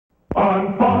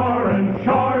On foreign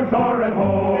shores or at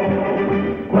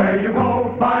home, where you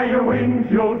go, by your wings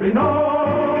you'll be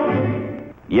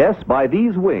known. Yes, by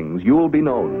these wings you'll be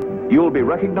known. You'll be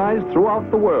recognized throughout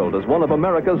the world as one of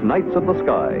America's Knights of the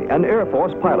Sky, an Air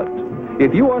Force pilot.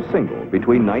 If you are single,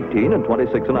 between 19 and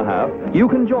 26 and a half, you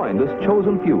can join this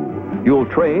chosen few. You'll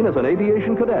train as an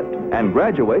aviation cadet and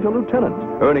graduate a lieutenant,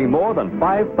 earning more than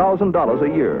 $5,000 a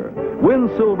year. Win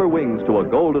silver wings to a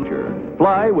golden chair.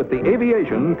 Fly with the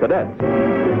Aviation Cadets.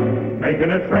 Making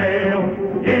a trail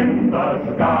in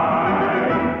the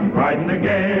sky, riding the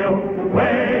gale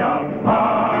way up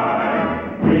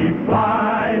high. We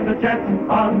fly the jets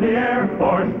on the Air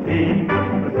Force team,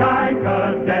 the Sky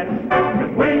Cadets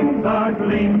with wings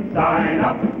a-gleam. Sign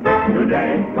up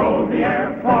today, go the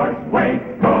Air Force way,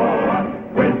 go up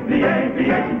with the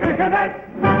Aviation Cadets.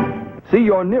 See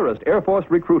your nearest Air Force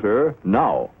recruiter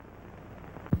now.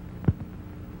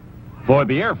 For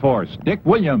the Air Force, Dick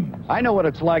Williams. I know what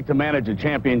it's like to manage a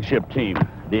championship team.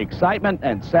 The excitement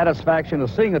and satisfaction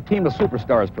of seeing a team of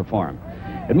superstars perform.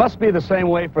 It must be the same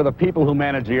way for the people who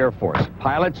manage the Air Force.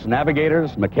 Pilots,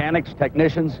 navigators, mechanics,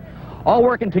 technicians, all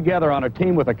working together on a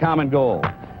team with a common goal.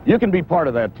 You can be part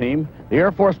of that team. The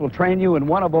Air Force will train you in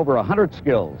one of over 100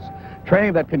 skills.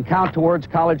 Training that can count towards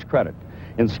college credit.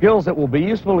 In skills that will be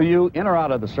useful to you in or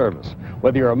out of the service.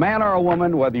 Whether you're a man or a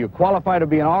woman, whether you qualify to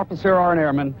be an officer or an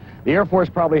airman, the Air Force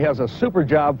probably has a super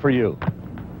job for you.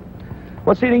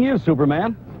 What's eating you,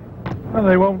 Superman? Well,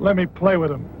 they won't let me play with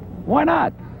them. Why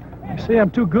not? You see,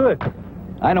 I'm too good.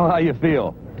 I know how you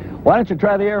feel. Why don't you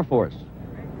try the Air Force?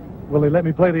 Will they let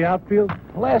me play the outfield?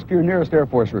 Well, ask your nearest Air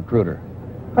Force recruiter.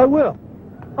 I will.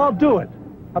 I'll do it.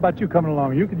 How about you coming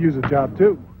along? You could use a job,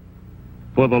 too.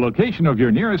 For the location of your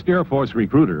nearest Air Force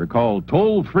recruiter, call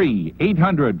toll-free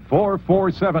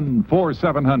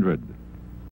 800-447-4700.